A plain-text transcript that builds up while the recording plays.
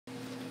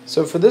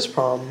So for this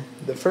problem,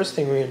 the first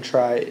thing we're going to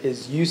try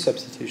is u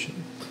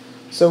substitution.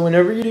 So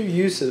whenever you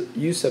do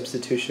u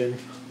substitution,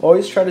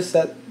 always try to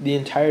set the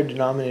entire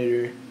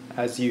denominator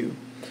as u.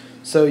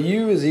 So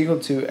u is equal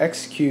to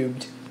x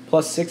cubed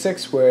plus 6x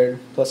squared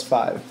plus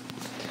 5.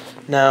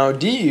 Now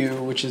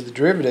du, which is the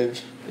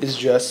derivative, is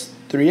just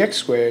 3x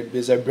squared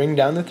because I bring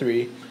down the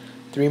 3.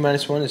 3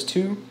 minus 1 is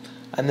 2.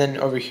 And then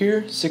over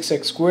here,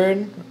 6x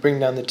squared, bring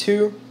down the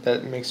 2,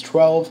 that makes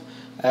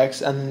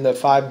 12x, and then the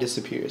 5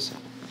 disappears.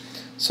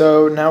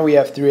 So now we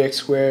have 3x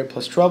squared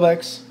plus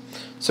 12x.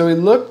 So we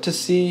look to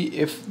see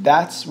if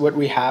that's what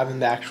we have in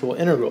the actual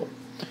integral.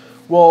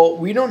 Well,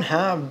 we don't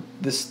have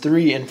this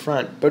 3 in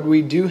front, but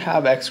we do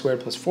have x squared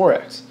plus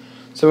 4x.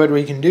 So what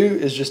we can do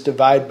is just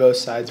divide both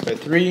sides by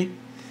 3.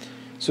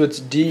 So it's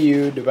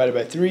du divided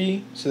by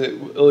 3, so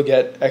that we'll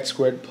get x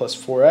squared plus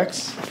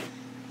 4x.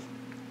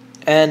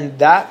 And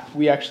that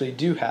we actually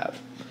do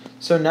have.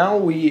 So now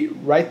we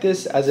write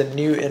this as a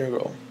new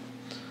integral.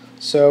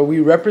 So we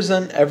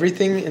represent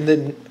everything in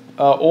the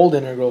old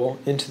integral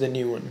into the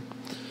new one.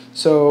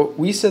 So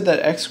we said that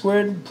x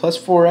squared plus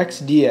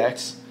 4x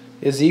dx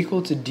is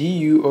equal to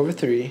du over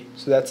 3.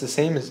 So that's the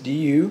same as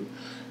du.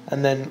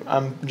 And then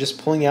I'm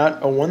just pulling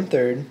out a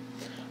 1/3.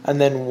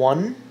 And then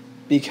 1,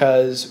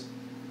 because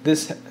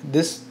this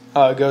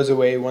goes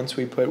away once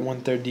we put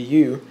 1/3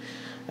 du.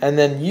 And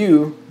then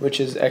u, which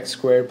is x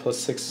squared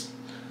plus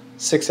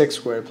 6x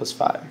squared plus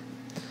 5.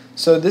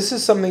 So this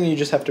is something you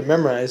just have to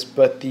memorize,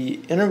 but the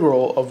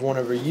integral of 1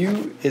 over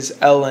u is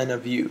ln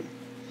of u.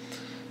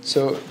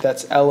 So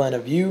that's ln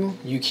of u,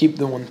 you keep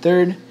the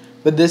 1/3,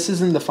 but this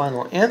isn't the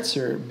final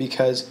answer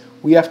because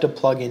we have to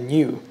plug in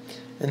u.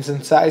 And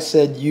since I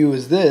said u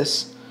is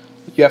this,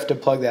 you have to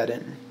plug that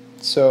in.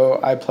 So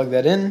I plug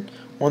that in,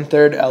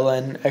 1/3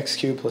 ln x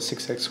cubed plus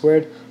 6x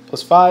squared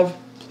plus 5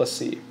 plus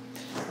c.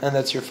 And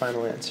that's your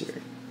final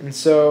answer. And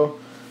so,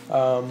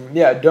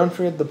 yeah, don't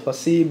forget the plus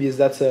c because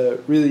that's a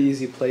really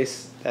easy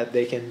place that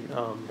they can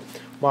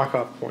mark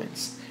off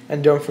points.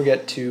 And don't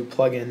forget to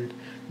plug in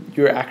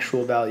your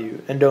actual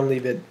value and don't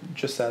leave it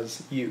just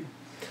as u.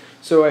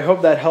 So I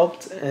hope that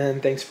helped,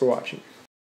 and thanks for watching.